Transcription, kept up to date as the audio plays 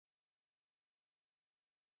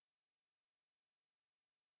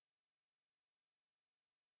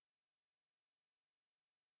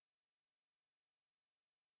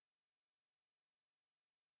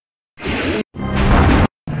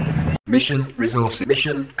Mission resources.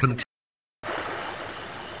 Mission continue.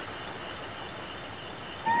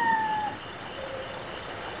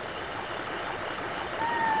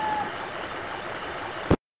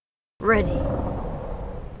 Ready.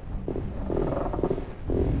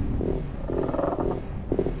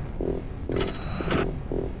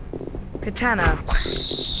 Katana.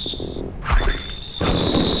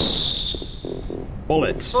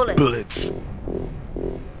 Bullets. Bullets. Bullets.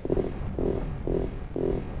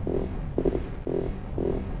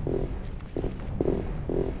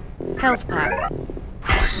 Health pack.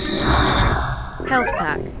 Health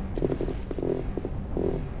pack.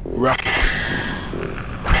 Rocket.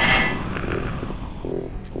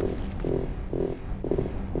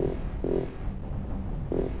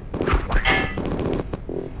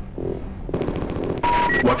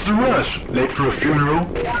 What's the rush? Late for a funeral?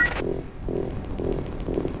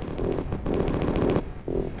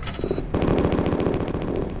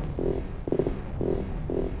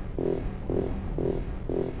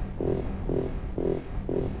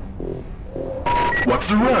 What's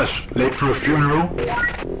the rush? Late for a funeral?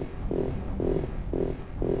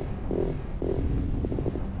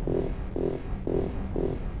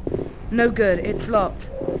 No good, it's locked.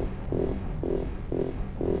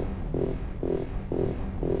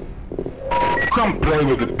 Come play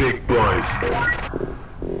with the big boys.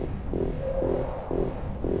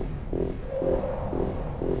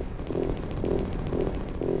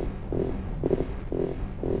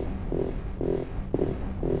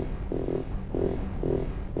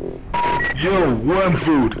 Yo, worm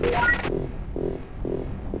food.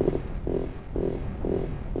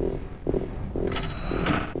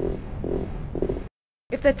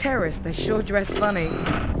 If they're terrorists, they sure dress funny.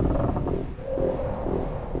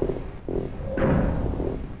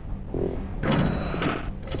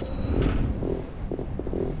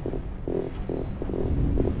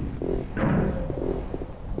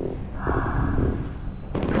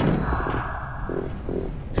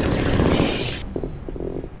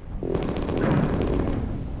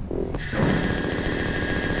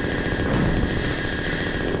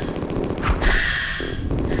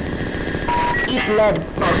 Lead,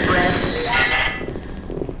 bug breath.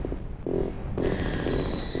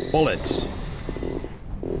 Bullets.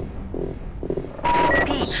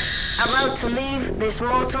 Pete, about to leave this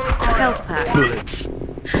mortal coil. Health pack. Bullets.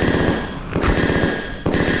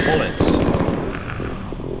 Bullets.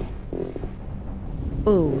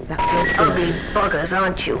 Ooh, that feels good. Ugly buggers,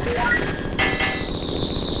 aren't you?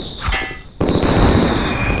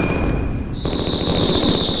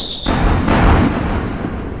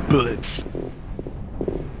 Bullets.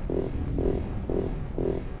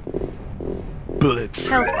 Bullets.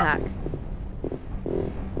 Health pack.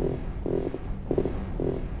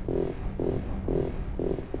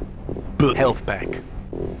 Health pack.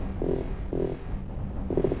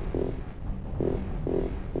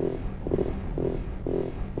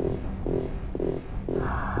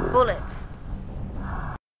 Bullets.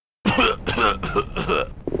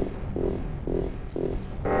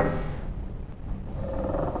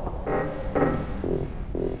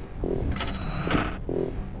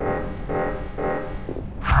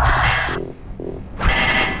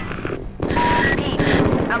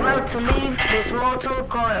 About to leave this mortal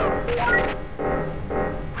coil.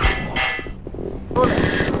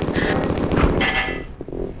 Bullets.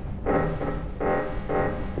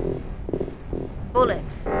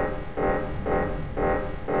 Bullets.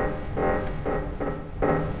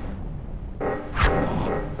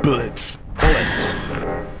 Bullets. Bullets.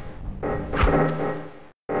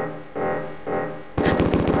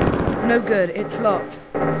 No good, it's locked.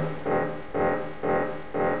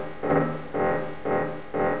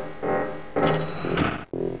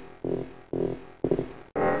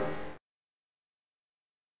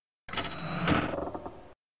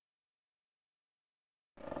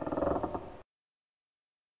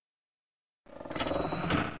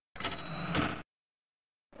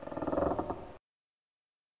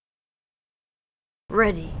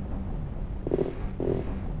 Ready.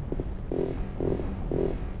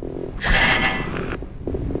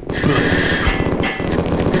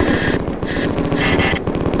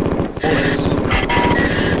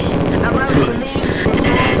 About to leave this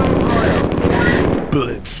mortal coil.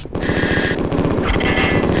 Bullets.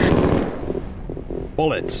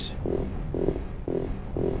 Bullets.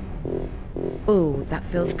 Ooh, that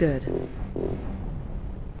feels good.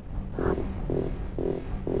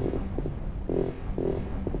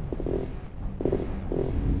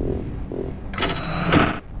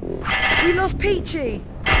 We lost Peachy!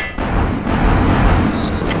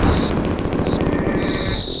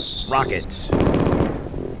 Rockets.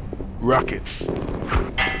 Rockets.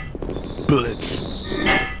 Bullets.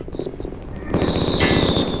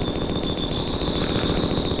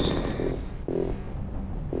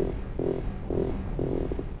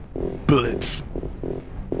 Bullets.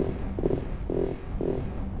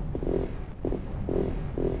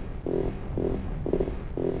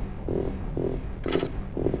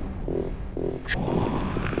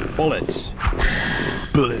 Bullets.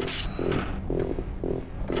 Bullets.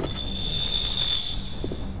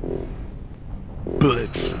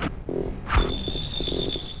 Bullets.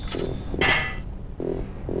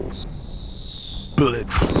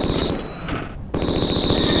 Bullets.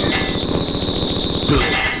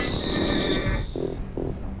 Bullets.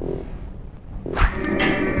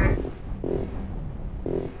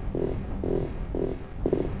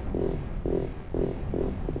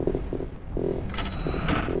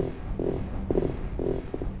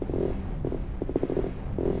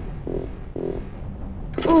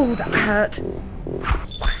 Oh, that hurt.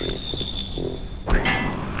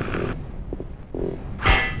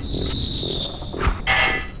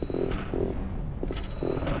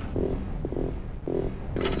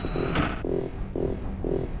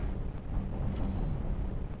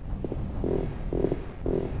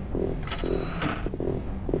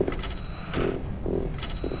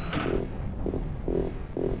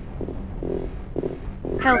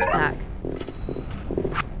 Health pack.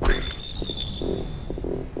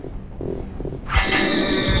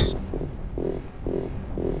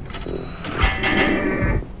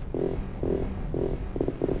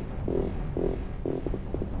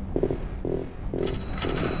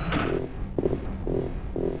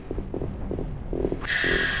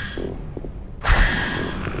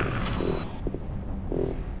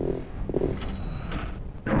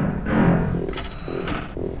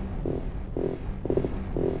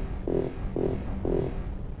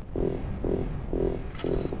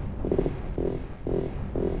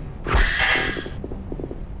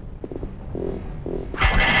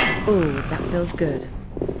 Ooh, that feels good.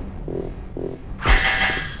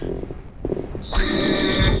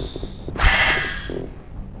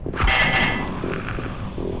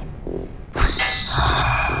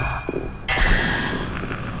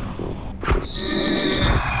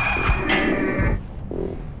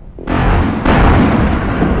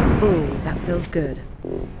 Ooh, that feels good.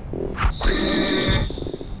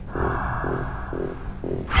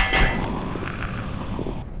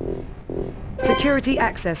 Security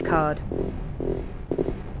access card.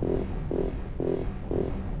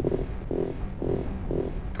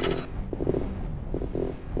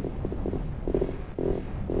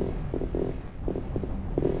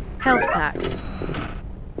 Health pack.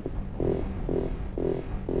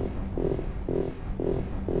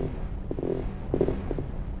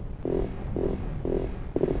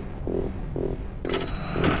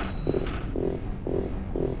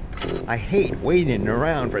 I hate waiting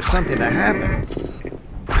around for something to happen.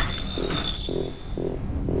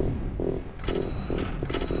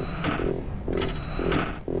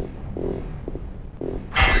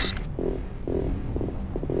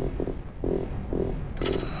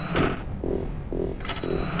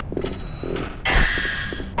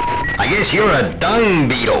 I guess you're a dung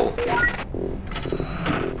beetle.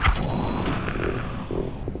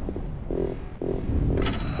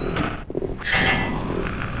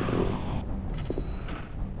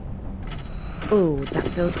 Ooh, that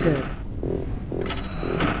feels good.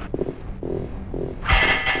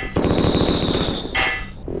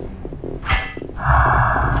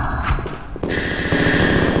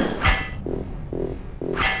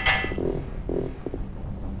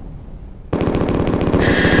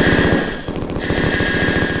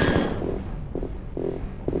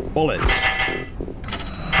 Bullets.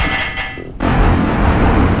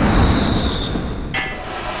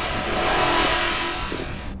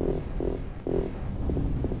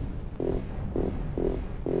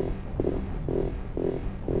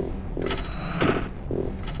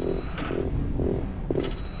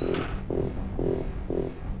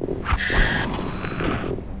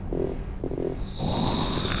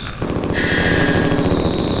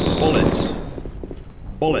 Bullets.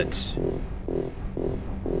 Bullets.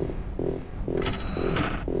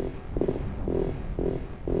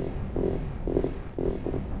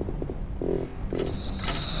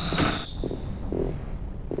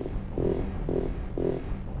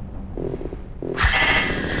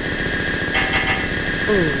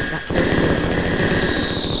 Ooh, that feels good.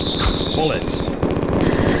 Bullets.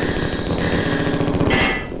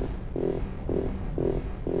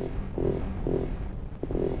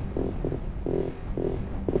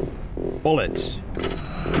 Bullets.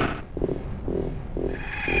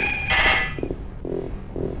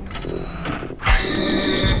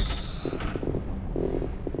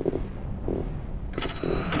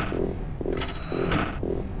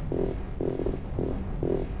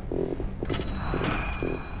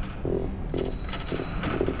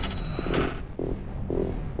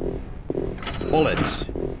 Bullets.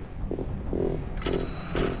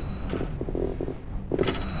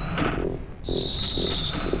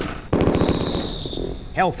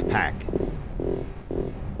 Health pack.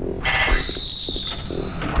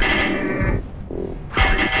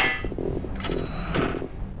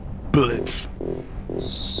 Bullets.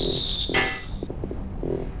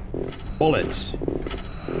 Bullets.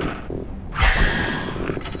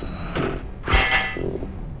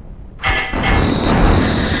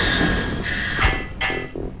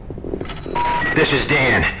 This is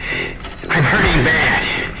Dan. I'm hurting bad.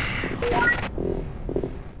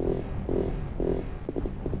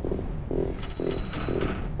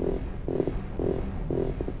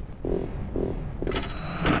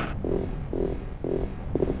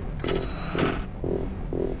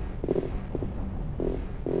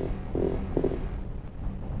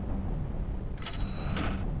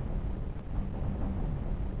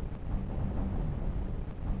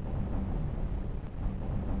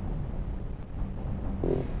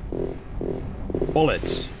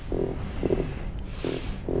 Bullets.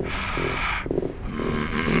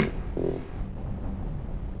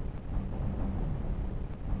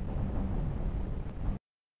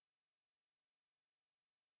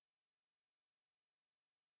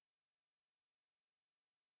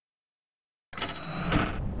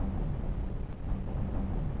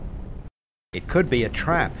 It could be a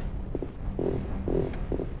trap.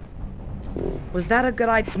 Was that a good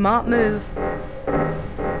idea? Smart move.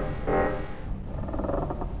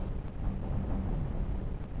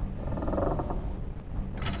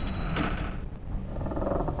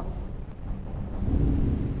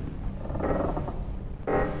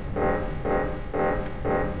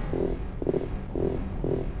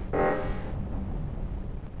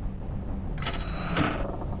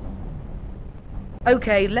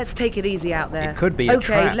 Okay, let's take it easy out there. It could be a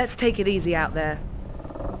trap. Okay, let's take it easy out there.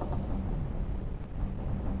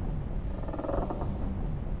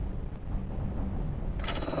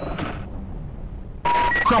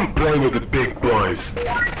 Come play with the big boys.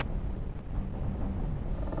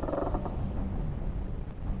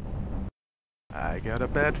 I got a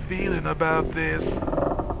bad feeling about this.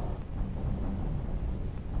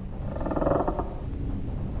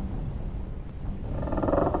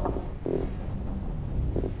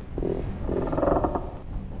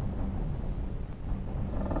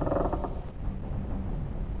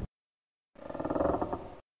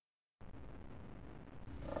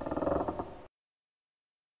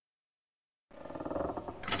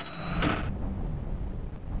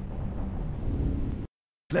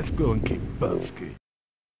 Let's go and kick Bubsky.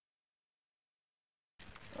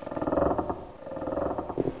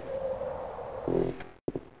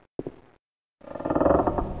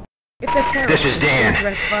 If they're terrorists, This is Dan. they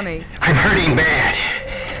dress funny. I'm hurting bad.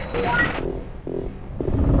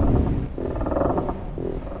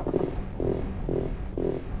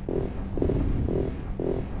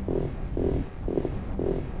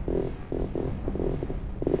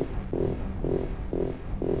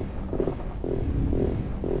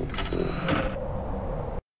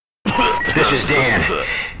 This is Dan.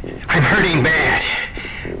 I'm hurting bad.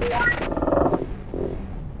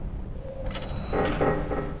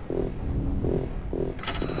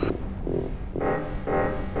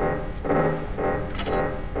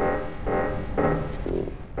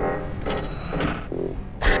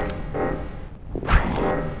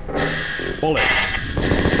 Bullets.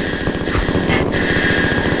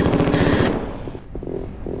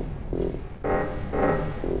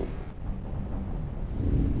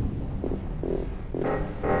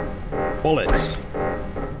 Bullets.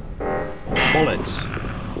 Bullets.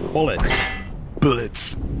 Bullets.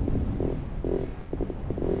 Bullets.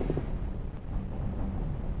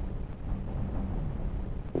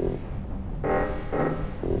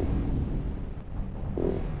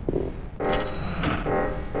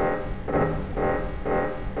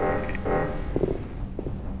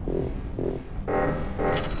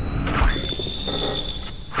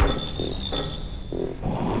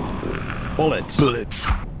 Bullets. Bullets.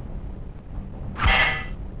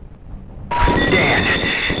 Dan,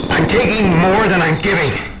 I'm taking more than I'm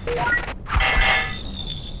giving.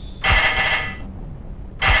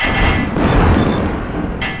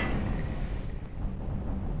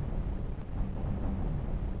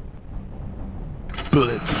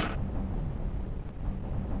 Bullets.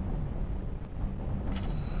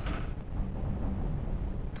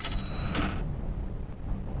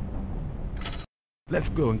 Let's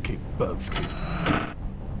go and kick Bubsky.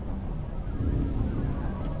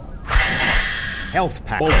 Health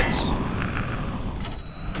pack. Bullets.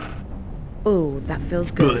 Ooh, that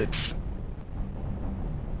feels good. Bullets.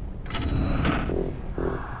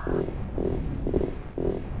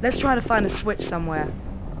 Let's try to find a switch somewhere.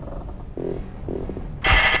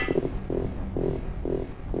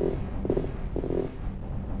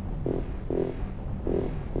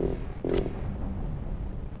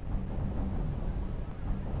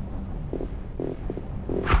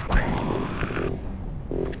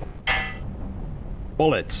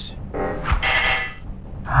 Bullets.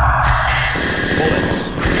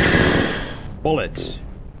 Bullets.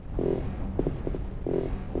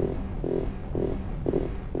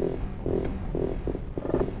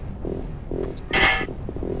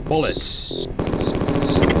 Bullets.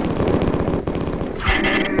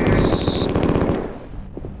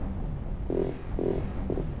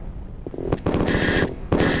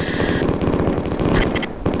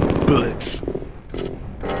 Bullets.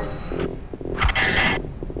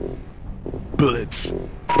 Bullets.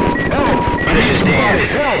 Help! This is Dan.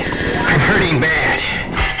 Help! I'm hurting bad.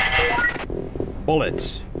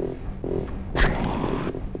 Bullets.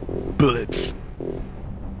 Bullets.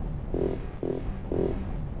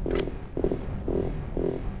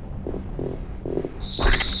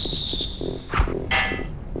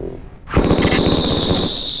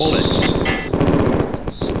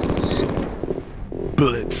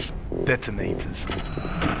 Bullets. Detonators.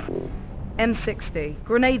 M60.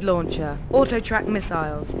 Grenade launcher. Auto-track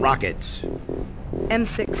missiles. Rockets.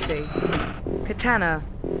 M60. Katana.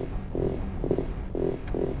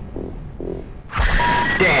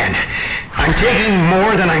 Dan, I'm taking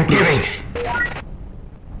more than I'm giving.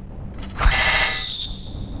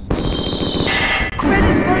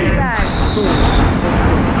 Credit body bag.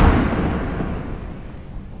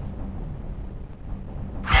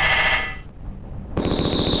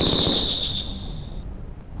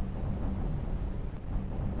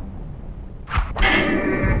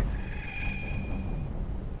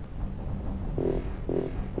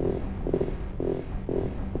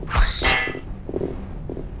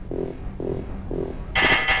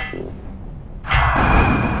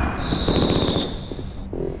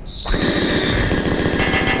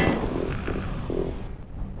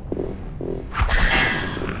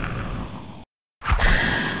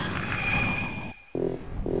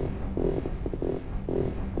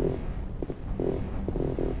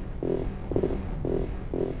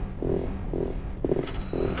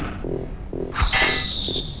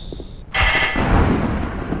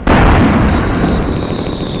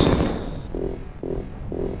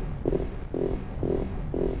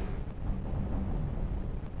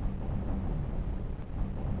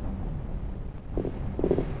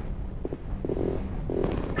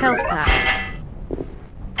 Health pack.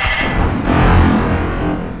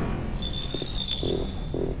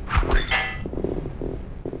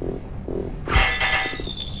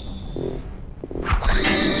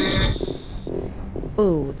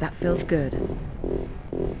 Ooh, that feels good.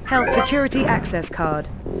 Health security access card.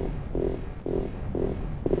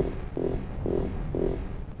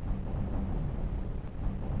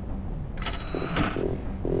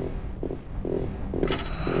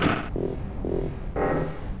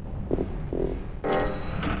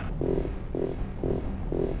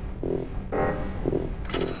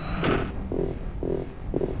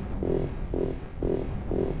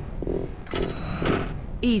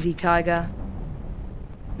 Easy, Tiger.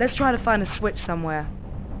 Let's try to find a switch somewhere.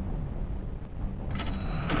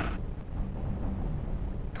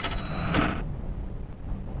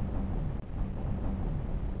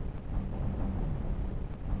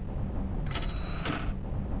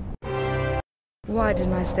 Why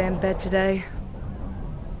didn't I stay in bed today?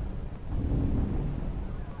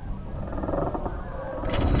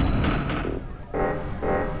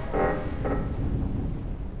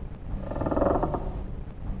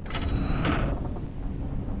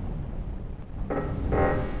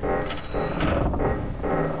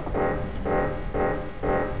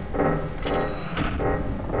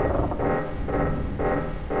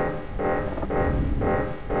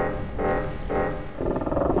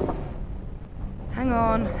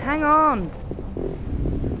 Hang on!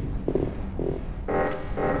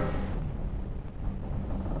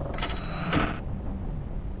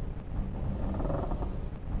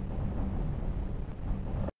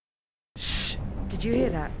 Shh! Did you hear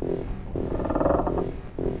that?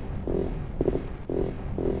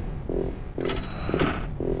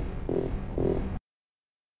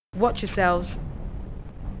 Watch yourselves.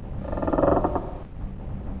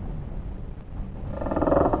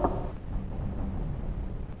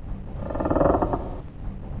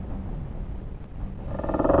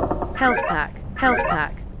 Health pack. Health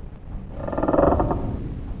pack.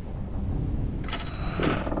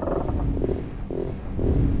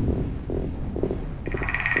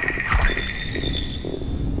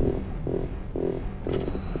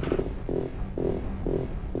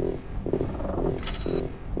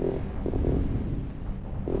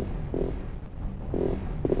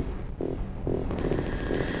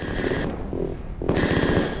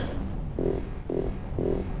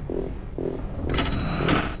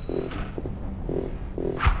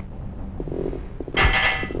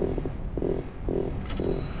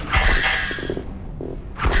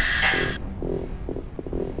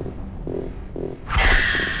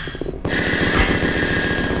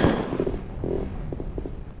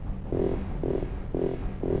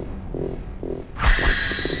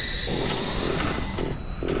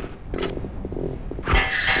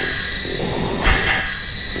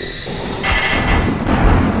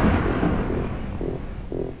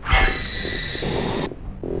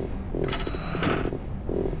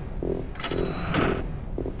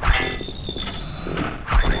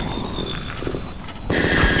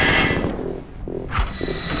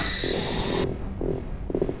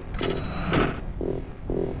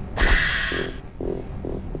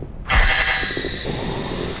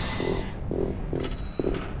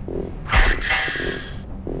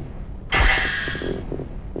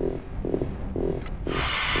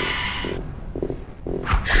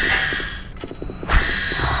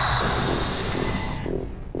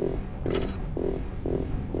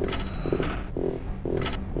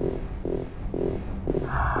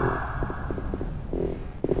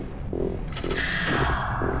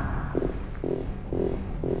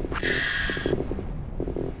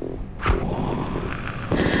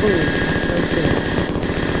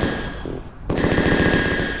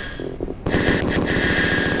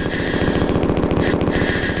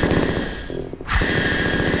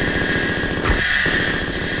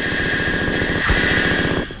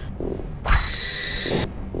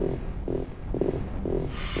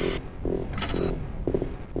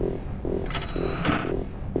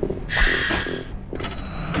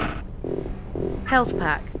 Health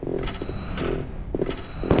pack.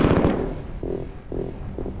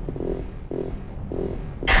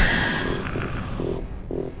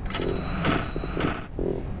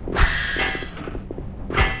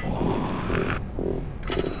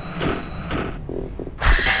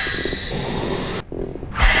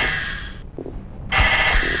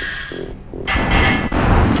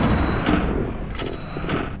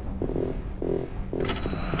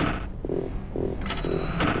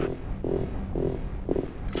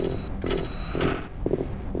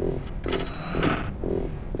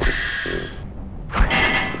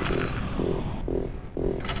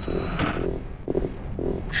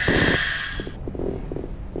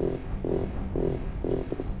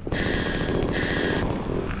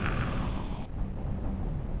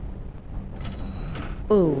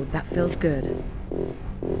 Ooh, that feels good.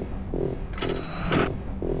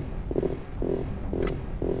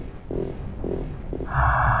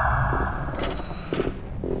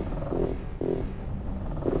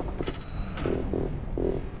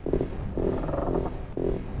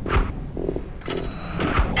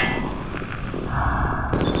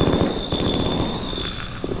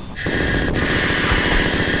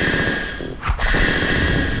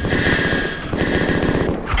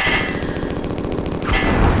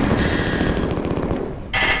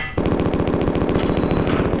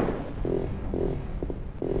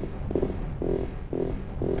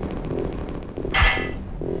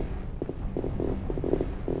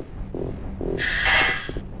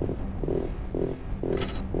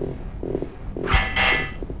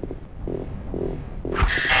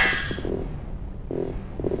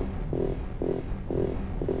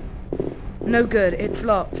 No good, it's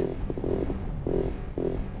locked.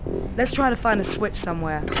 Let's try to find a switch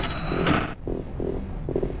somewhere.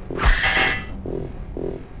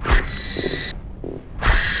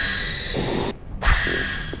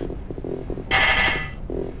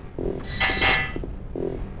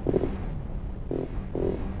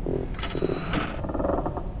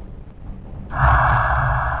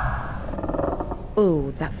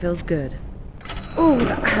 Ooh, that feels good. Ooh,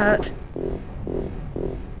 that hurt.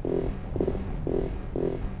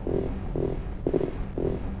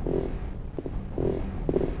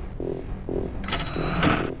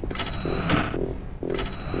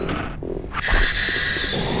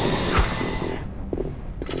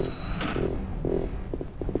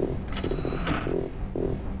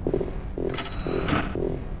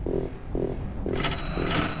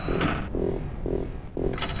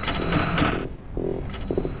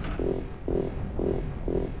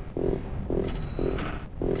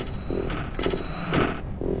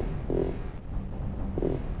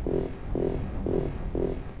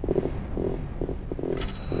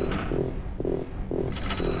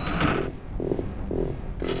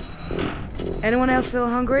 Anyone else feel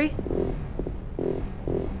hungry?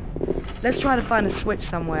 Let's try to find a switch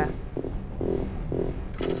somewhere.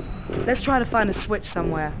 Let's try to find a switch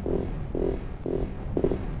somewhere.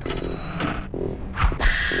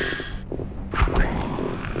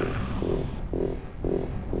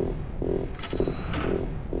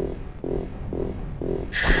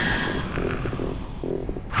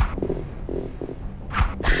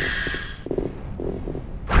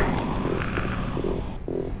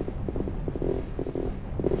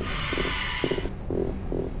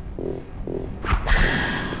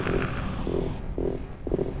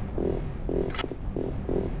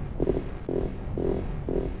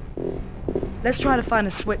 Let's try to find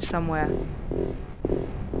a switch somewhere.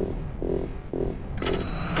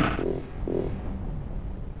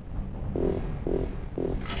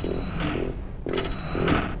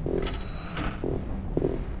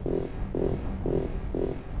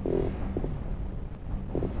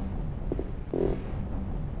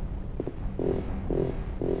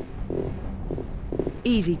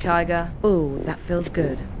 Easy, Tiger. Ooh, that feels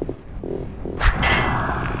good.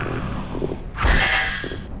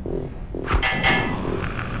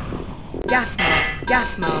 Gas mask,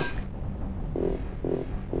 gas mask.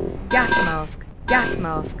 Gas mask, gas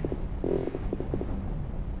mask.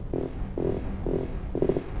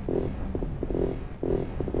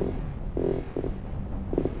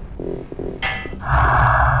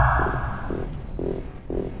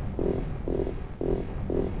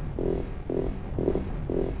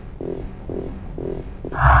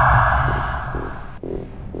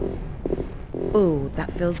 Ooh,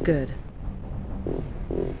 that feels good.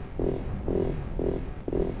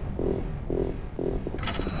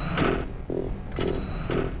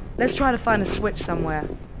 Let's try to find a switch somewhere.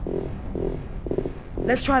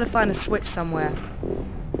 Let's try to find a switch somewhere.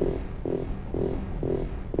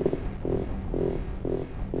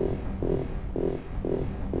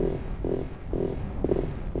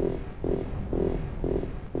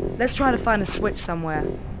 Let's try to find a switch somewhere.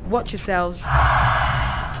 Watch yourselves.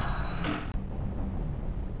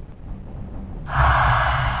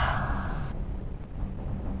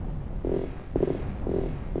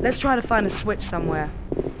 Let's try to find a switch somewhere.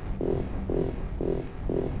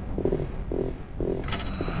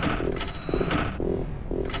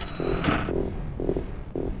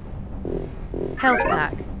 Health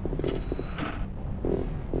pack.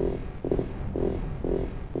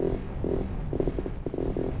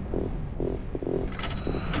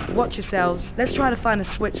 Watch yourselves. Let's try to find a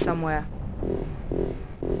switch somewhere.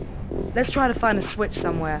 Let's try to find a switch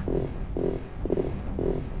somewhere.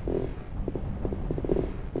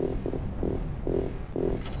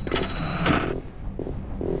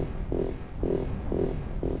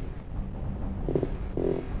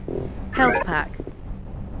 Health pack.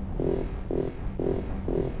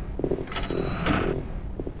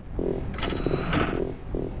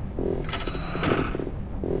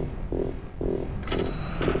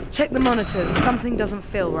 Check the monitors. Something doesn't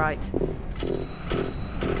feel right.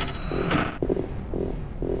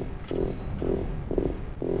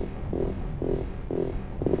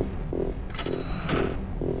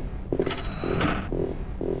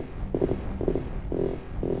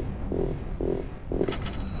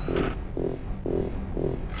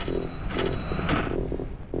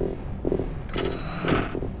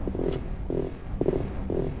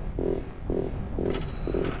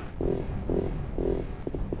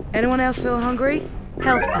 Anyone else feel hungry?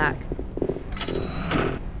 Health pack.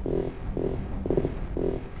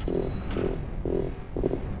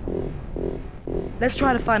 Let's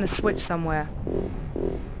try to find a switch somewhere.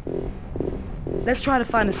 Let's try to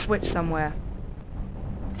find a switch somewhere.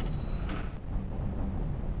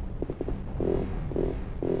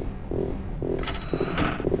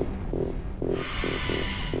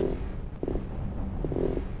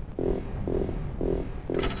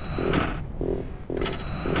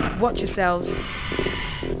 Watch yourselves.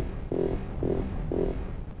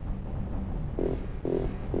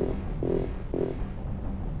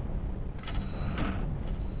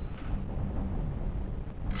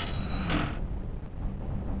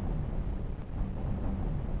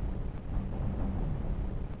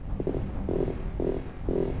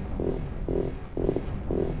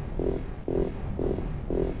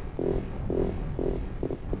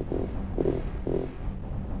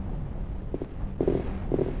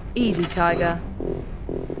 Easy, Tiger.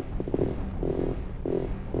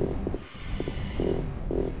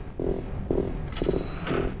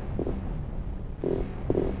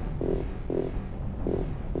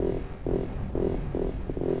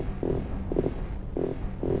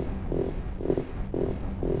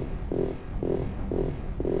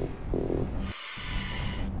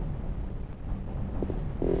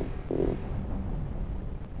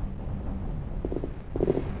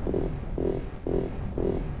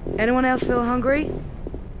 Anyone else feel hungry?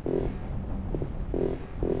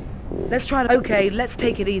 Let's try to... Okay, let's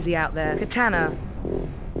take it easy out there. Katana.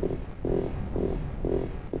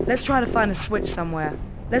 Let's try to find a switch somewhere.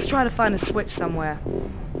 Let's try to find a switch somewhere.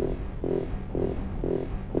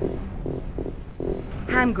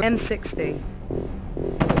 Hand grenade. M60.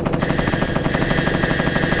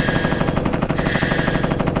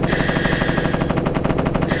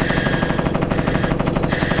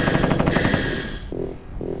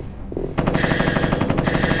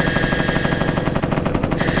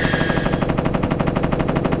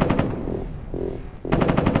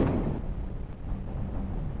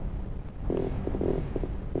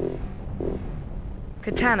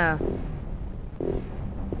 Katana.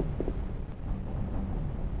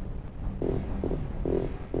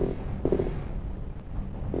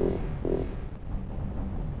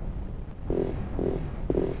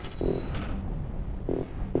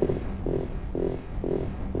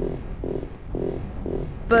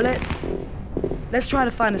 Bullet. Let's try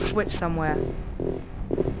to find a switch somewhere.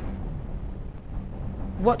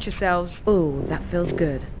 Watch yourselves. Ooh, that feels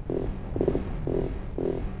good.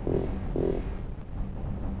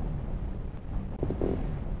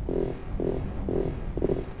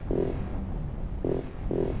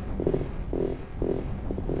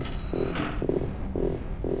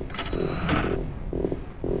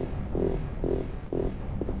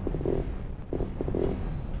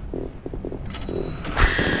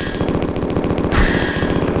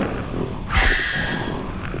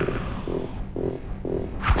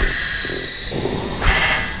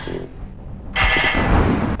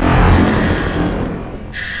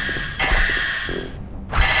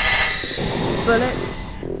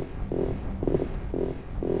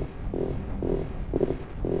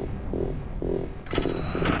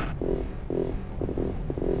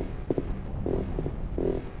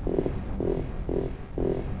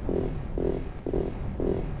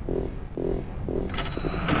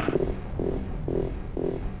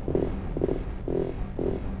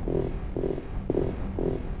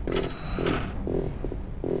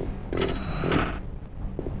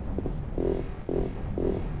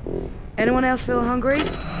 Anyone else feel hungry?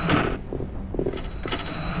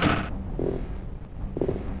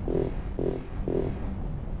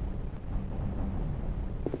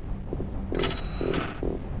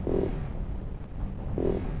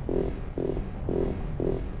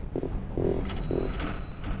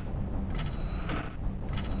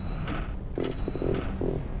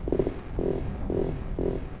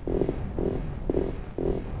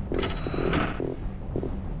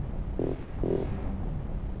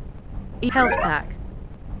 Health pack.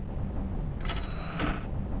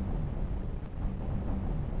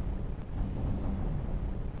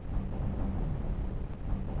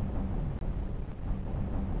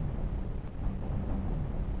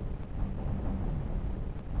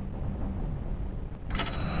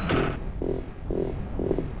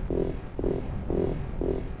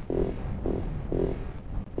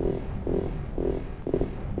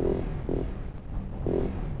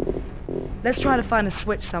 Let's try to find a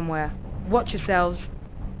switch somewhere. Watch yourselves.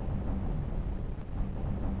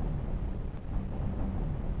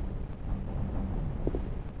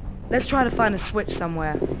 Let's try to find a switch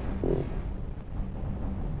somewhere.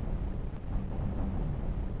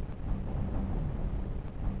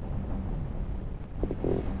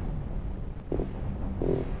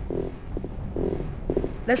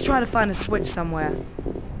 Let's try to find a switch somewhere.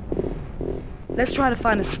 Let's try to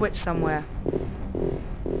find a switch somewhere.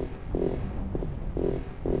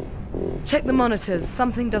 Check the monitors.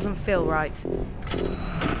 Something doesn't feel right.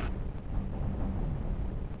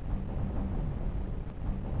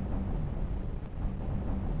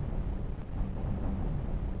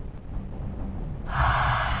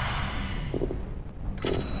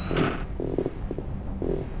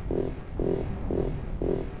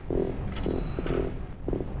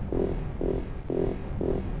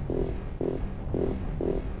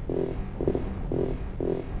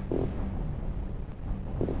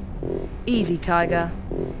 Easy, Tiger.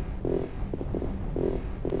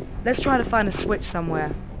 Let's try to find a switch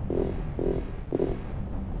somewhere.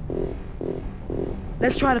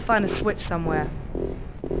 Let's try to find a switch somewhere.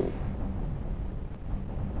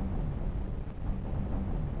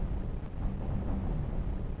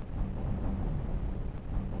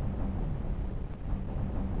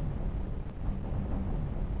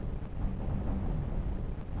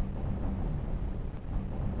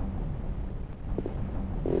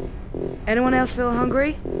 Anyone else feel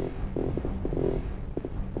hungry?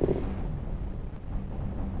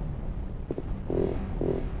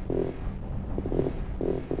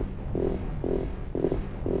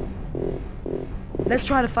 Let's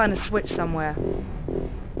try to find a switch somewhere.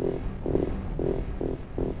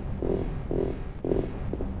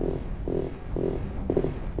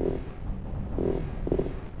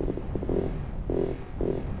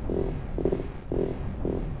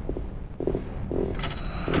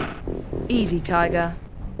 Easy, Tiger.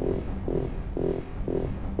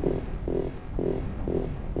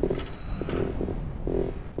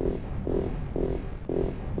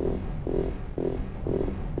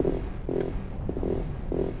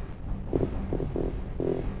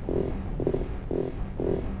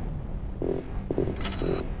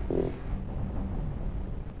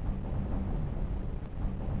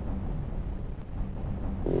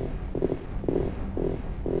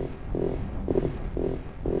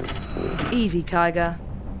 Easy, Tiger.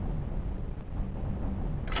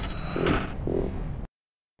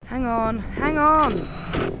 Hang on, hang on!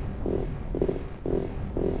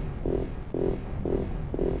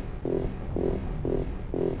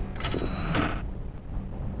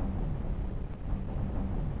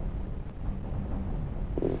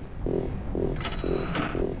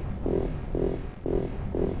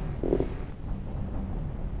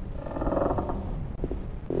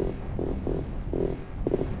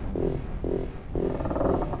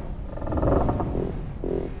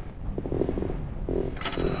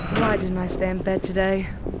 Why didn't I stay in bed today?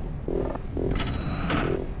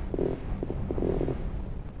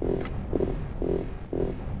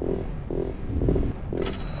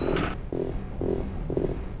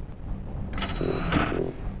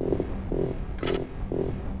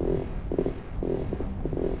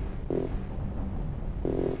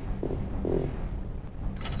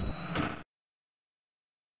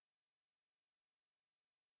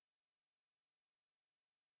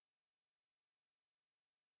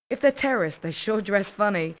 If they're terrorists, they sure dress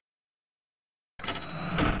funny.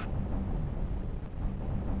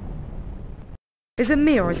 Is it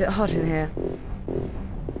me or is it hot in here?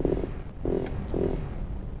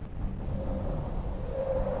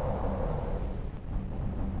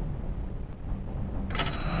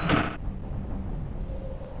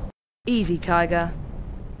 Easy, Tiger.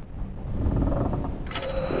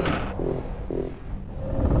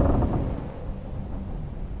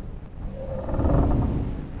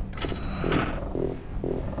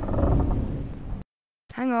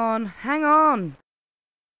 Hang on, hang on!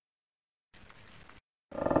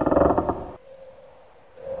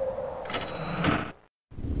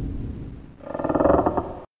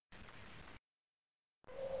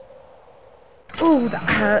 Ooh, that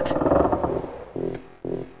hurt.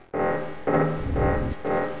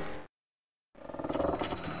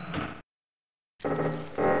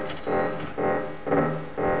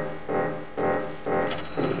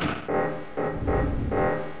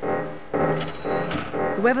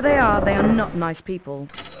 Whoever they are not nice people.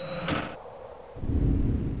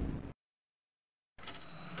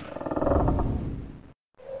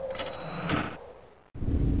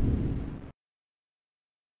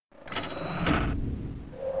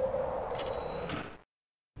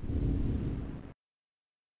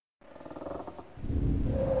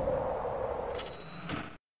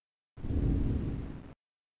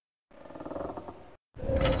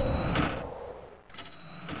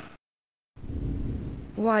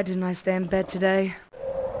 Why didn't I stay in bed today?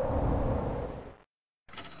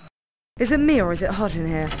 Is it me or is it hot in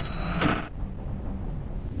here?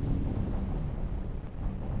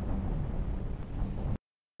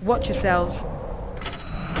 Watch yourselves.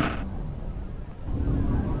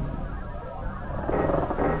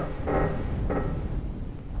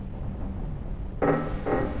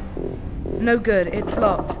 No good, it's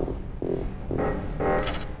locked.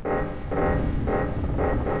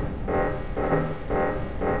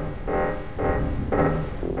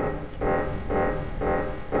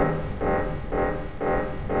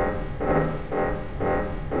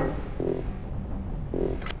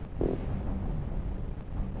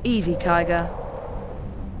 Easy, Tiger.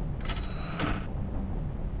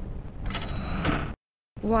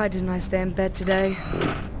 Why didn't I stay in bed today?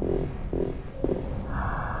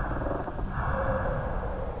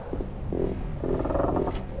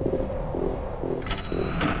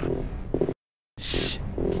 Shh!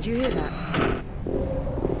 Did you hear that?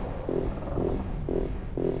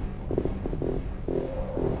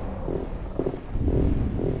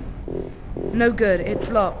 No good, it's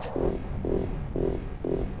locked.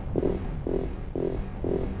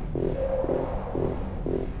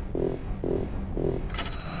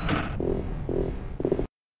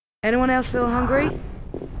 Anyone else feel hungry?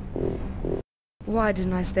 Why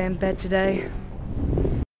didn't I stay in bed today?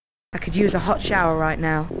 I could use a hot shower right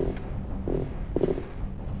now.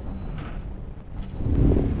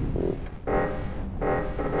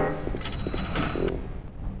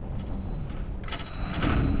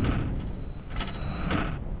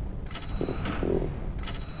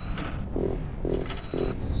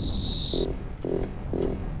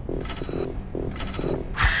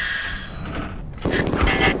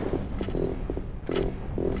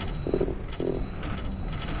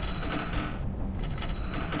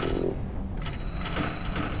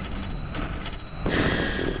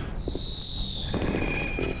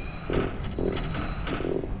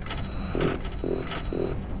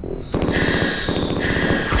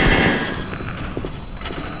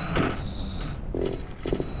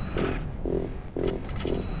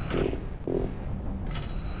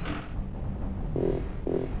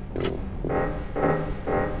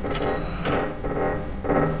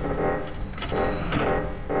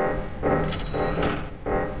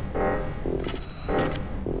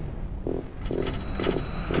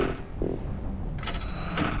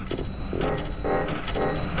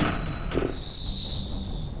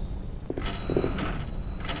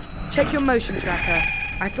 Check your motion tracker.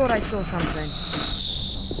 I thought I saw something.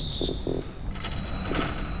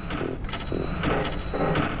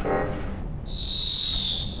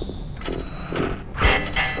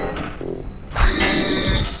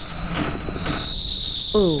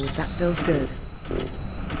 Ooh, that feels good.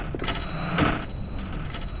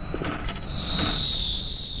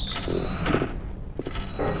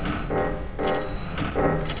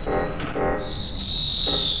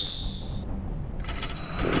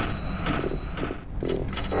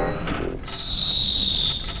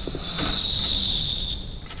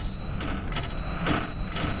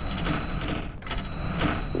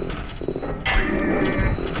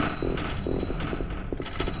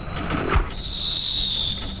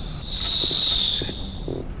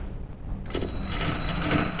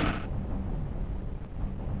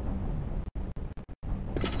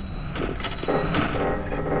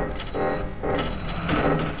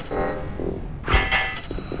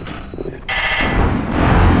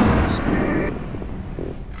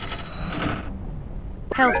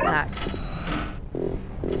 Health pack.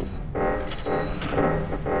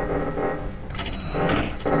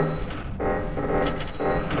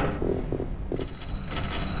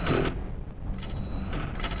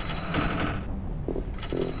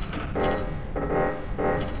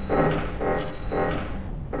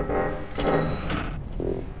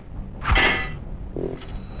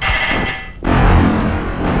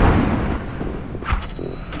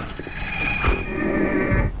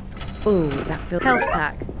 Ooh, that feels... Health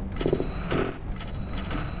pack.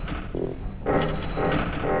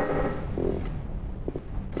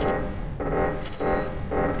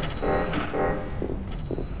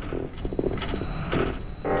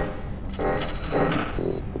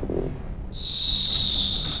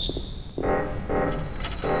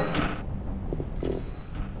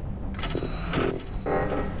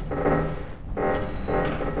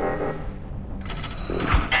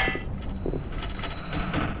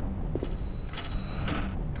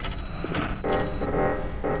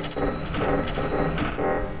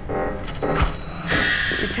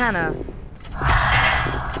 Katana.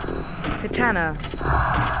 Katana.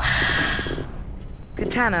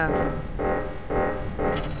 Katana.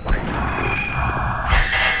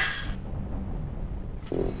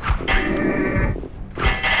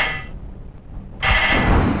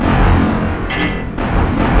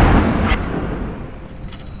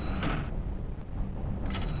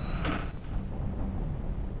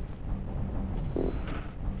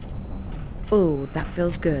 Ooh, that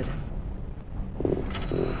feels good.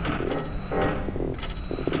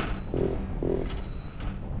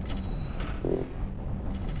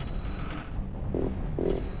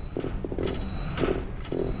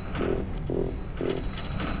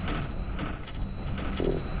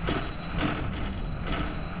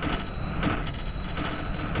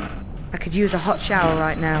 I could use a hot shower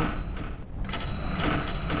right now.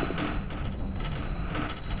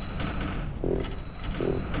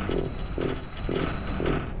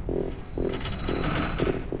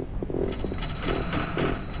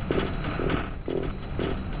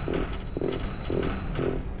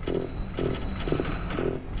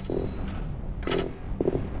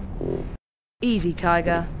 Easy,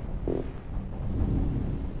 Tiger.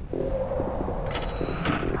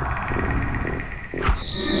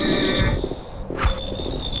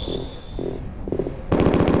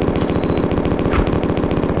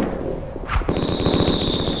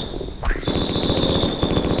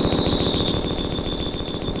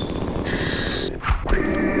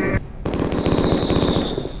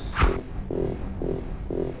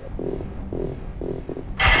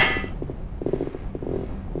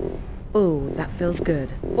 Ooh, that feels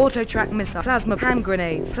good. Auto-track missile, plasma hand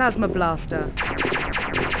grenade, plasma blaster.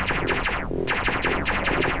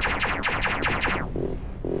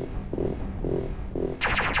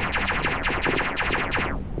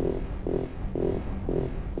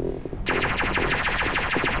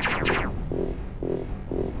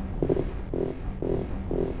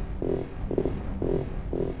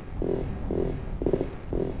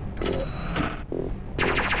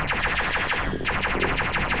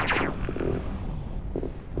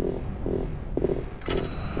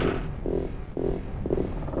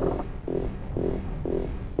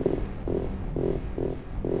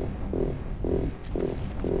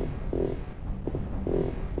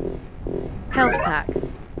 Health pack.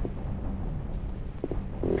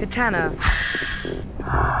 Katana.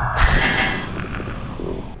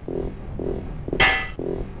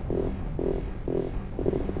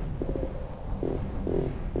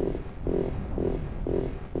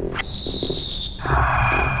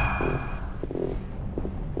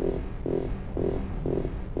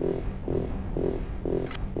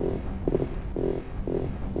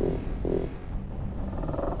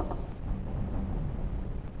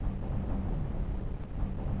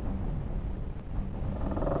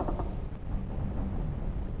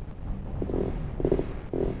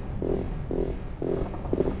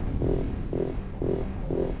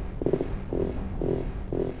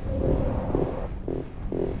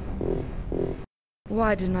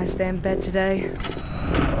 Why didn't I stay in bed today?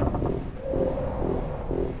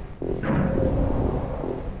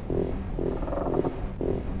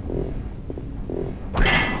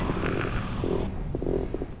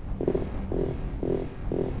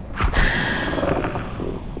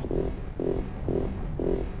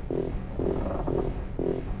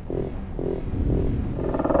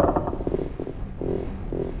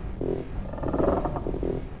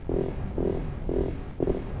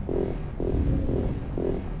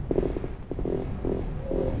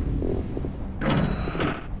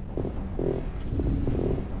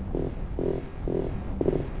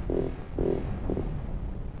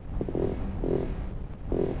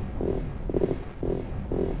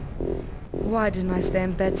 Why didn't I stay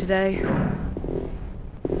in bed today?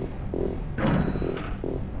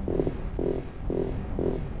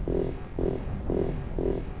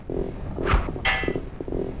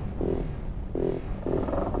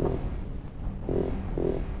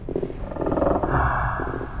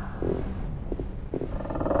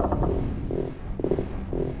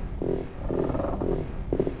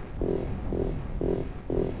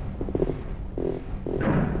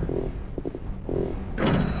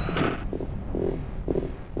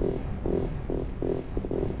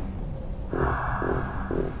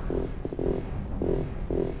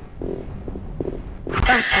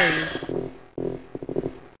 Batteries.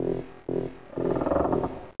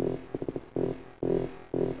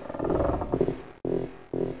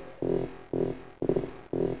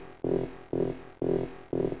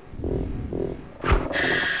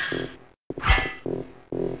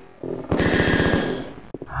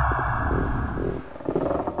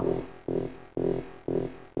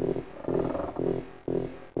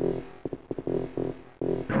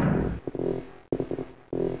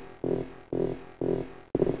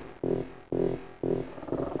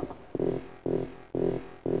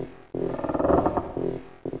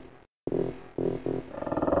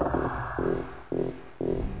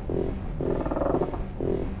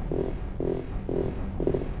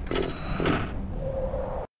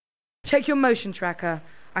 Check your motion tracker.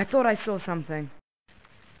 I thought I saw something.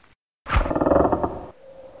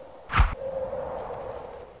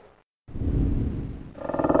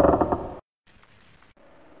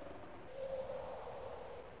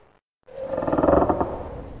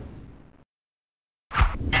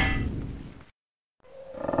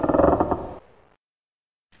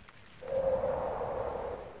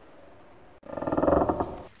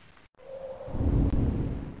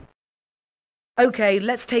 Okay,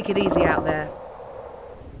 let's take it easy out there.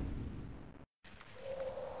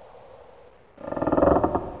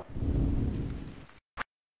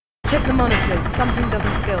 Check the monitors. Something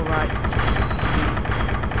doesn't feel right.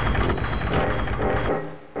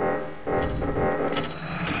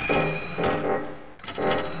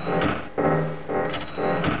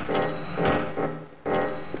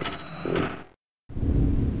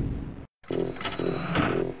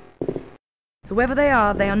 Whoever they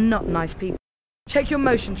are not nice people. Check your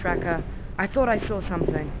motion tracker. I thought I saw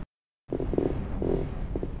something.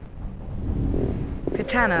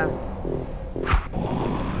 Katana.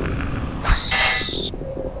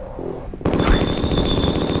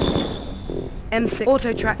 M6.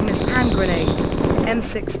 Auto-track miss. Hand grenade.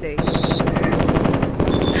 M60.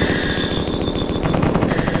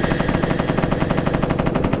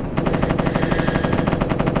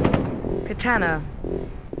 Katana.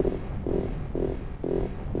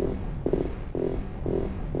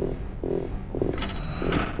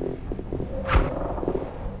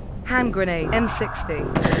 Hand grenade. M60.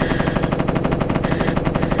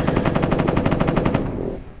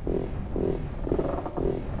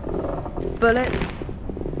 Bullet.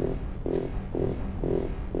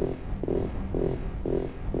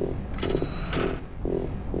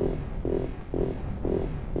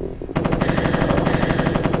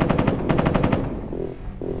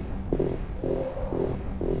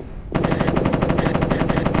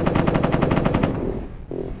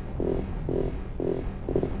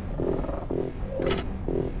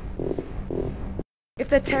 If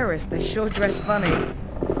they're terrorists, they sure dress funny.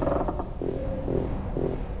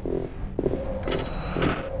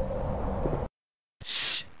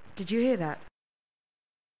 Shh! Did you hear that?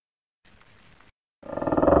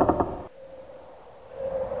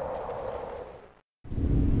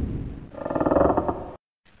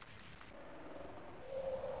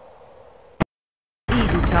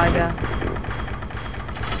 Easy, Tiger.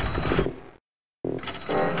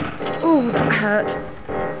 Ooh, that hurt.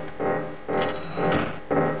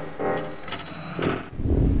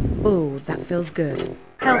 Ooh, that feels good.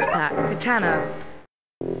 Health pack, Katana.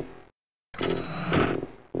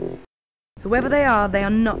 Whoever they are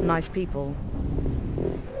not nice people.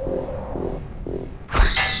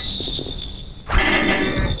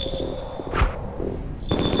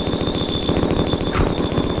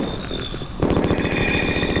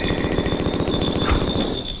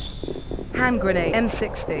 Hand grenade,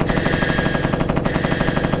 M60.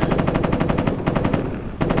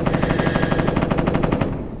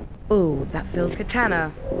 Ooh, that feels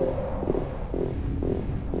Katana.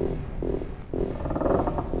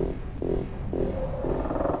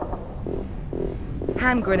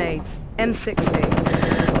 Hand grenades, M60.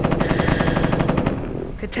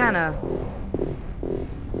 Katana.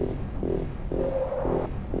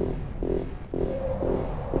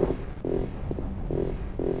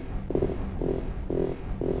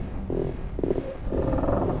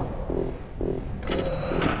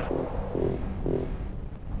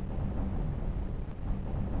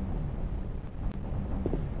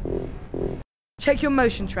 Check your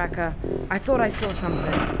motion tracker. I thought I saw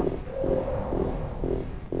something.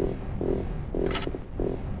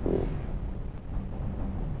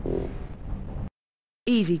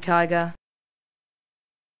 Easy, Tiger.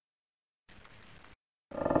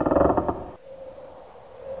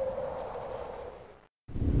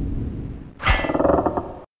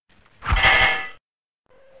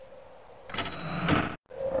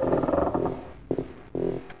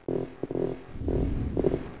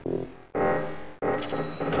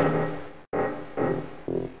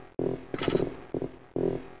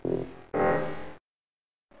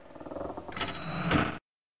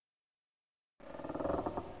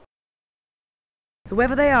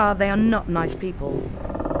 Whoever they are not nice people.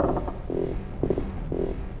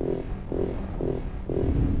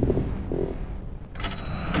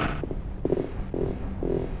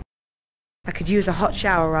 I could use a hot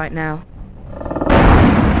shower right now.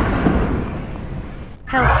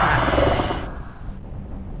 Health pack.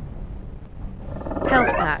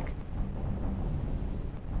 Health pack.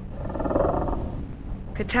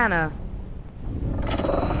 Katana.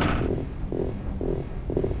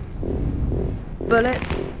 Bullet.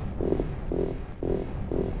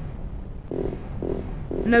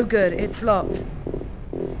 No good, it's locked.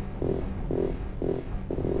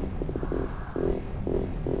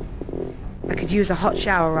 I could use a hot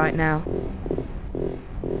shower right now.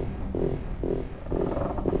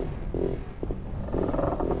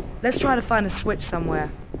 Let's try to find a switch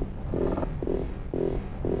somewhere.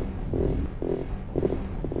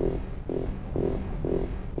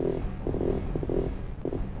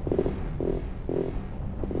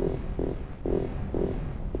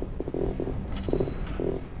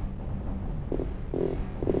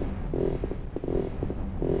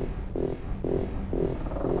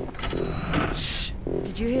 Shh!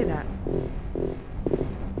 Did you hear that?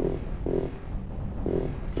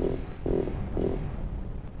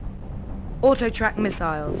 Auto-track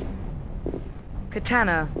missiles.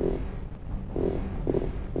 Katana.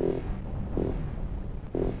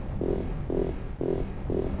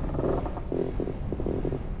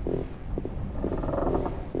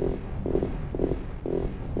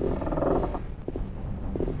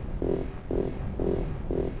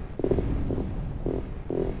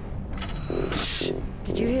 Shh!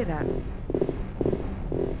 Did you hear that?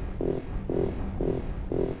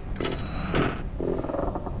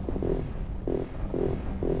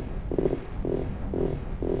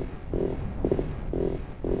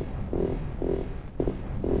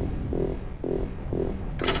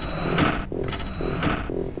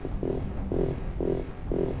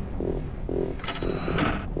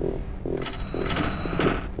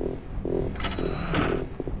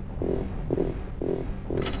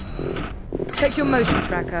 Check your motion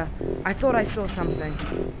tracker. I thought I saw something.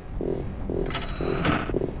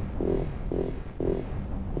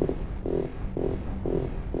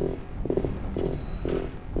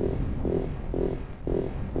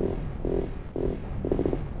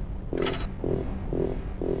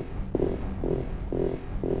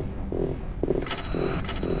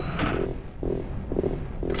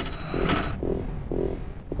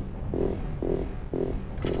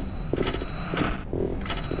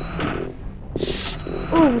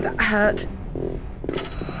 Ooh, that hurt.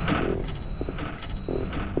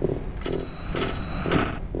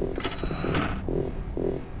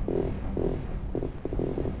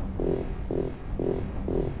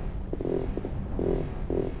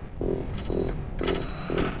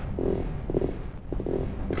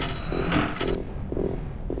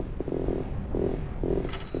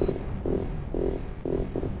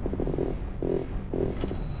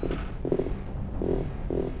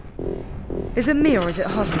 Is it me or is it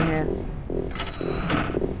hot in here?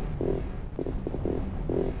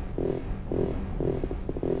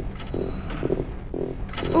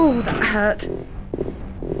 Ooh, that hurt.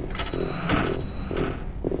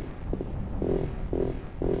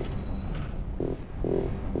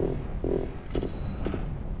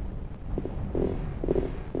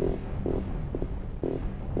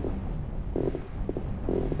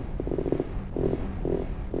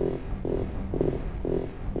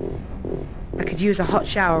 I could use a hot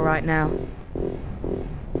shower right now.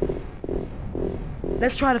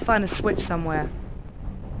 Let's try to find a switch somewhere.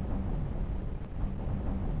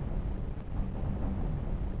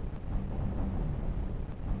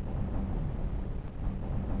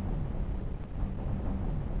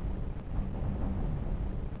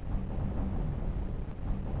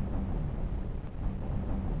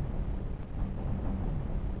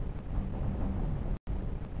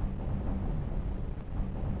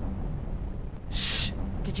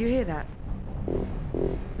 Did you hear that?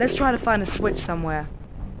 Let's try to find a switch somewhere.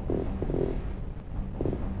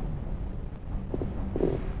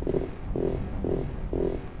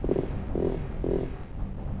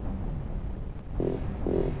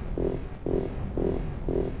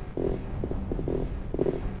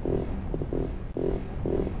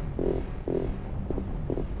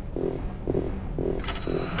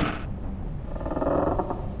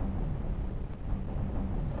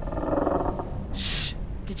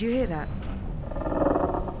 Did you hear that?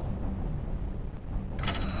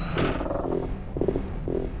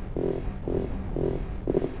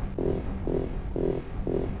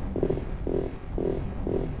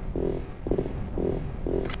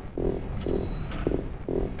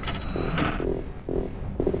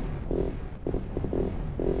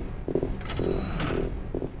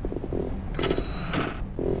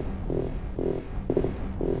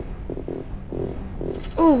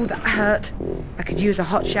 Oh, that hurt. I could use a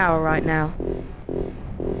hot shower right now.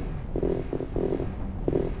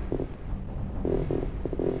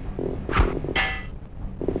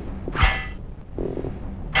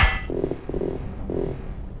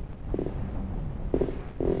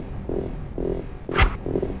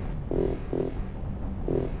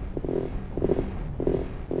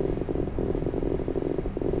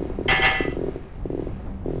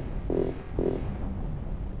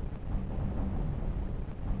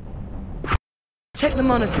 Check the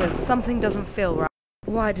monitors. Something doesn't feel right.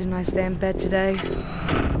 Why didn't I stay in bed today?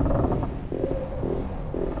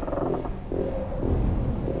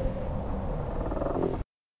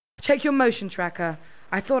 Check your motion tracker.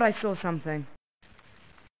 I thought I saw something.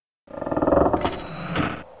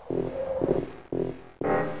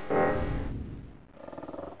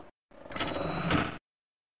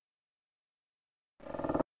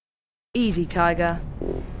 Easy, Tiger.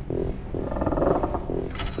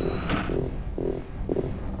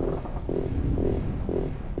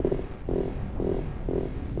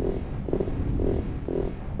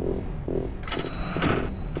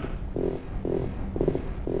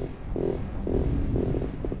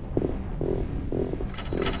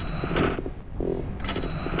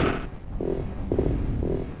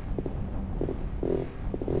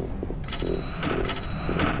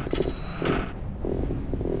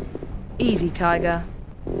 Easy, Tiger.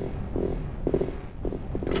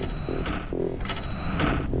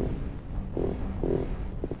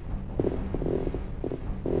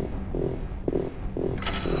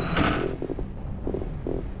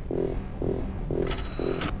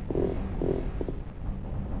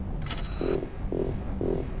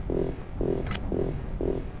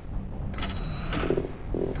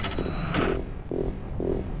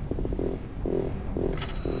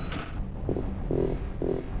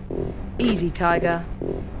 Easy, Tiger.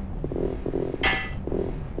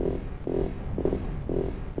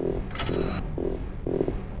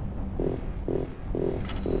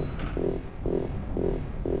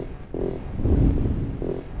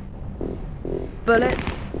 Bullet.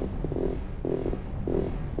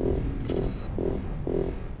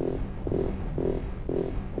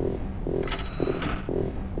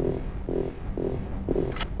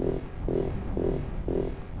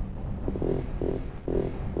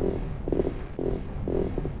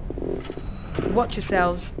 Watch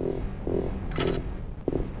yourselves.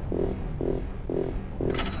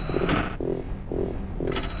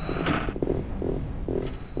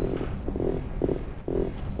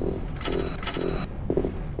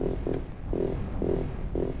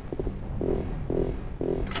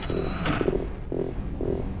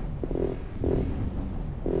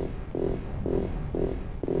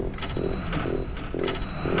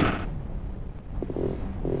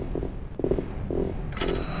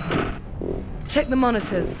 Check the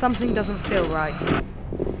monitors. Something doesn't feel right.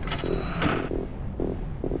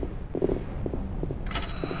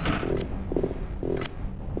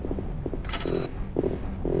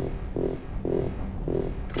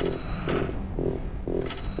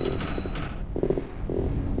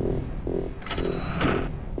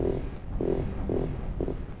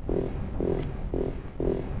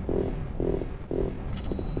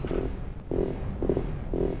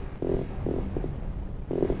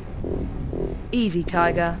 Easy,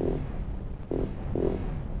 Tiger.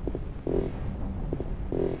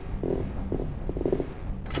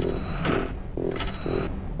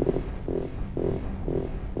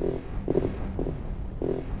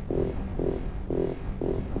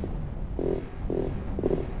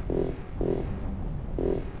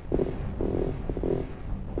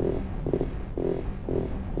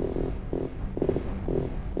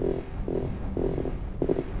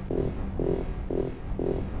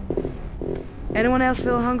 Anyone else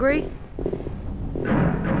feel hungry?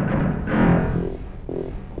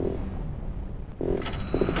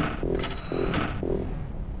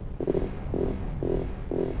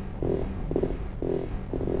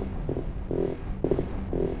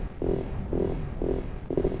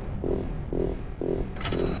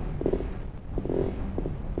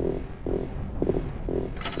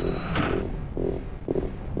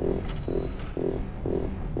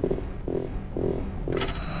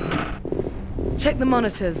 Check the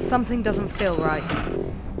monitors. Something doesn't feel right.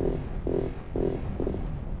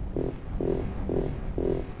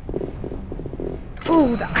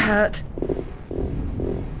 Ooh, that hurt.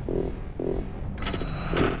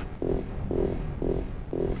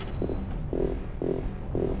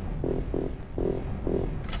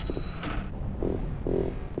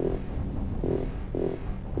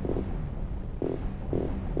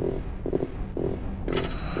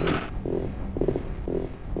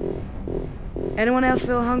 Anyone else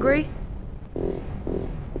feel hungry?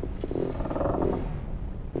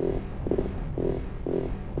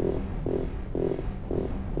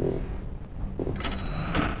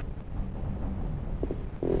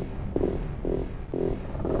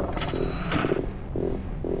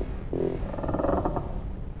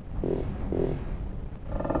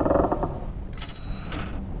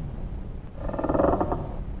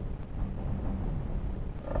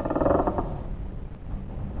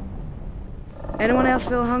 Anyone else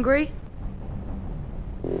feel hungry?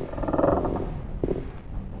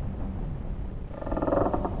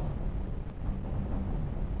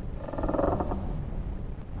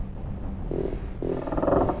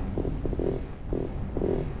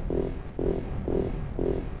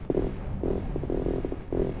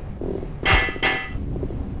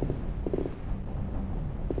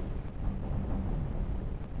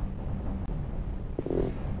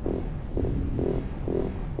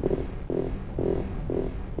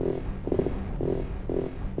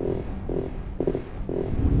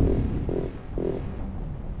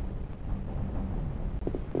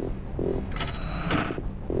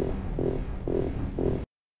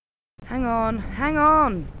 Hang on, hang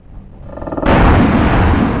on!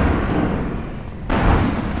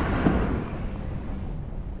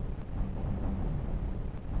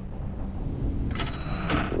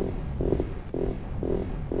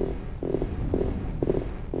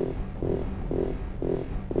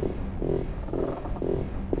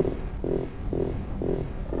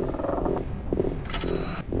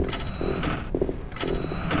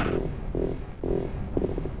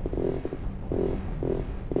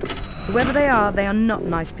 Whoever they are not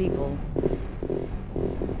nice people.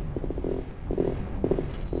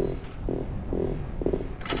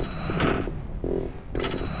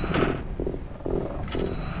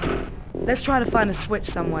 Let's try to find a switch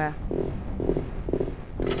somewhere.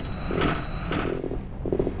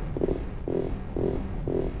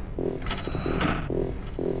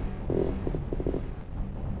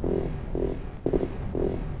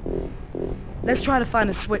 Let's try to find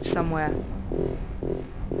a switch somewhere.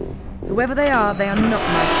 Whoever they are not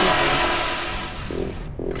nice people.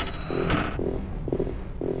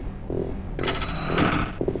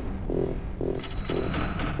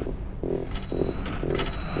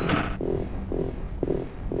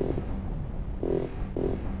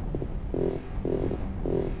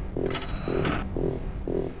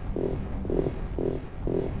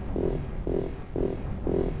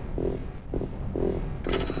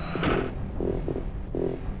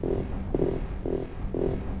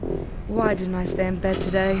 Why didn't I stay in bed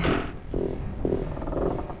today?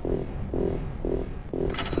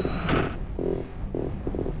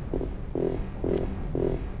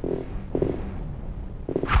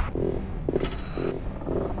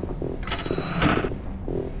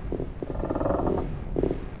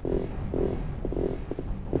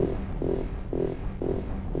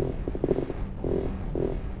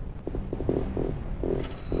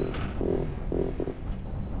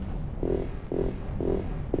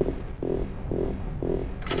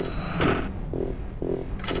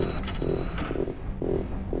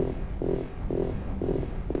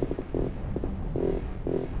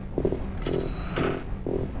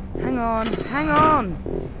 Hang on!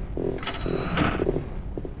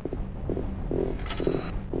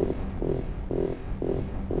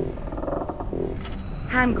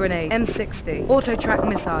 Hand grenade, M60, auto-track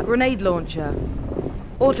missile, grenade launcher,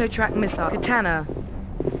 auto-track missile, katana.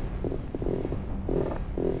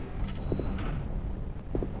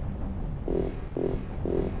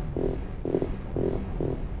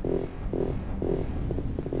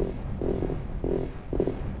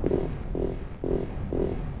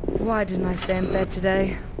 Why didn't I stay in bed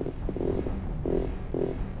today?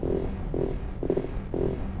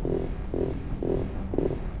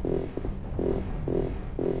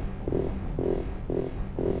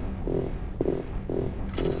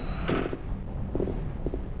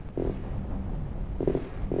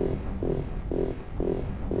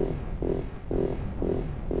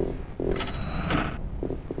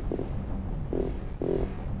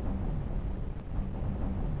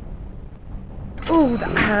 Ooh,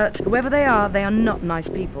 that hurt. Whoever they are not nice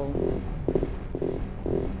people.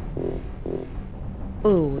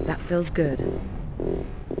 Ooh, that feels good.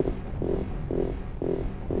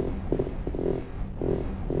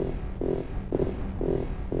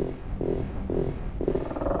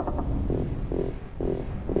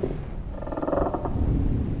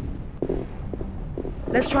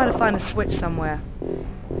 Let's try to find a switch somewhere.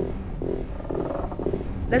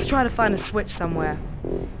 Let's try to find a switch somewhere.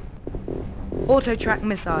 Auto-track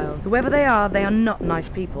missiles. Whoever they are not nice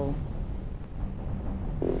people.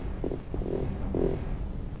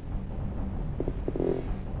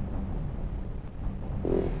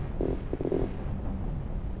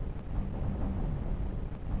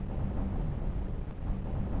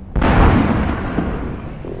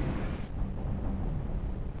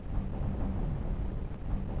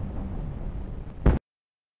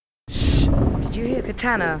 Did you hear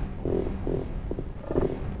Katana?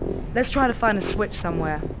 Let's try to find a switch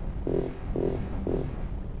somewhere.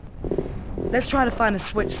 Let's try to find a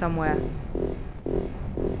switch somewhere.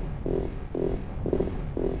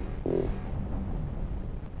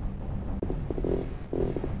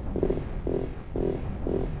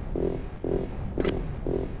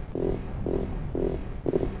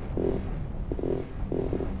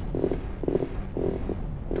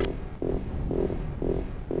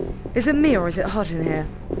 Is it me or is it hot in here?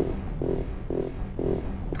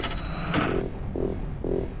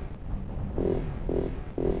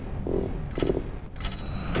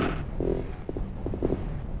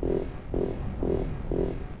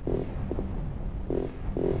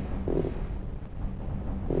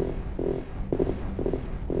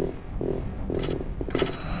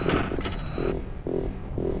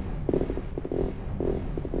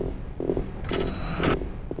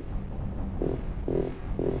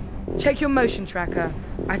 Check your motion tracker.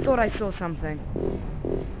 I thought I saw something.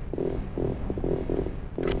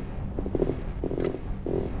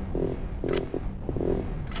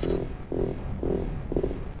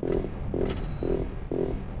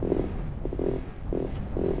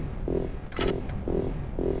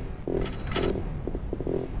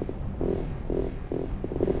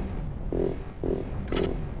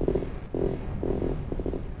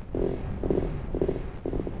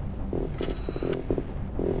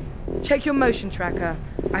 Check your motion tracker.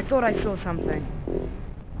 I thought I saw something.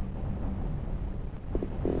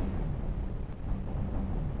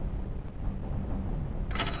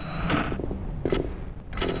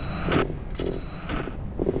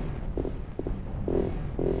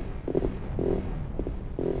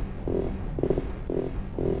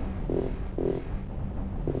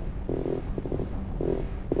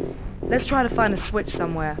 Let's try to find a switch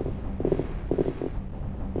somewhere.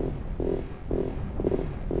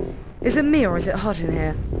 Is it me or is it hot in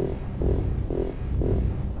here?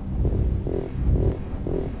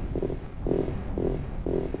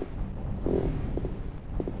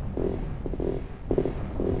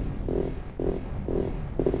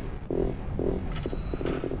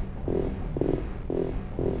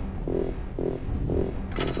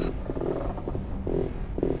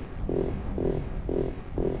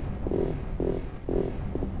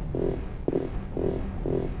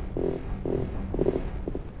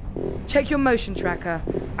 Check your motion tracker.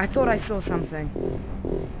 I thought I saw something.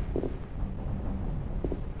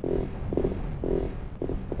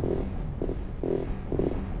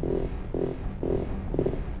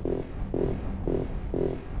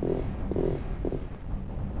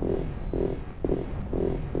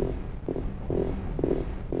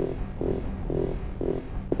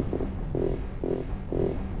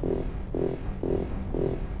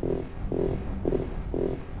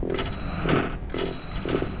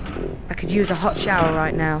 I could use a hot shower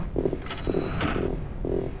right now.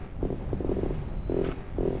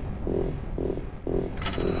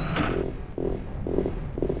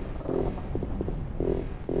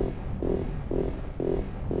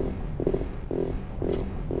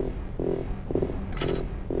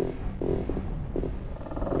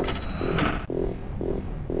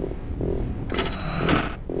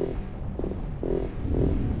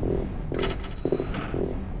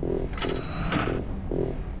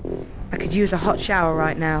 I could use a hot shower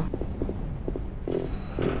right now.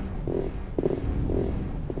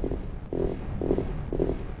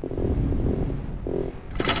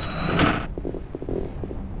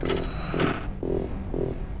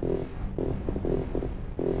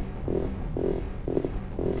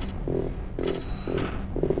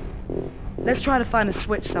 Let's try to find a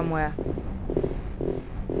switch somewhere.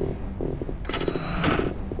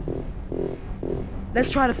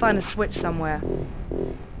 Let's try to find a switch somewhere.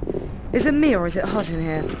 Is it me or is it hot in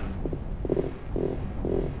here?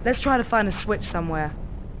 Let's try to find a switch somewhere.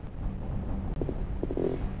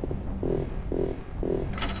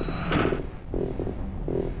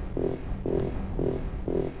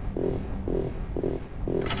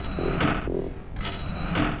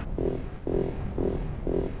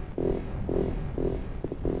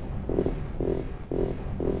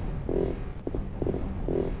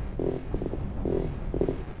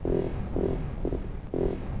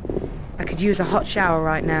 could use a hot shower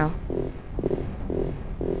right now.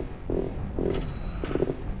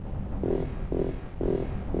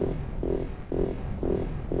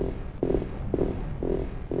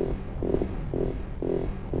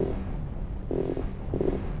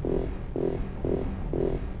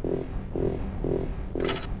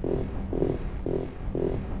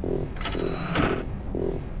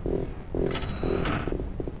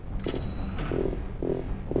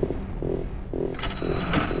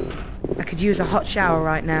 I could use a hot shower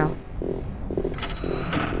right now.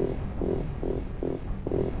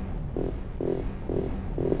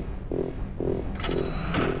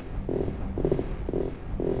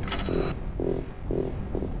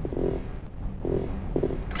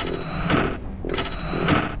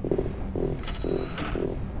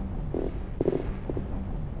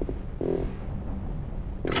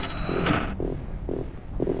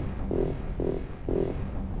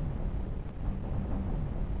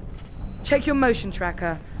 Check your motion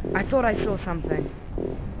tracker. I thought I saw something.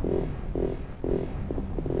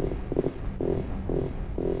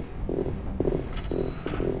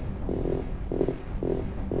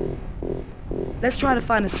 Let's try to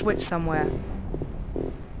find a switch somewhere.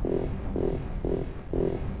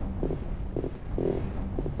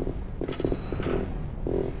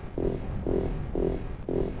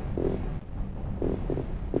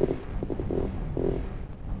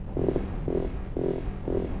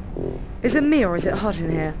 Is it me or is it hot in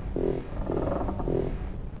here?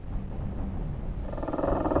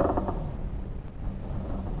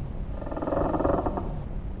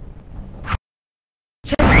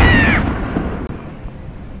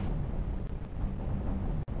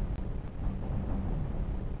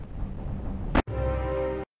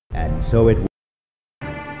 And so it...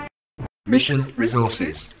 Mission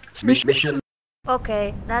resources. Mission.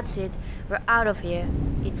 Okay, that's it. We're out of here.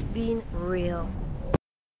 It's been real.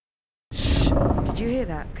 Shh! Did you hear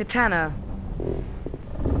that? Katana!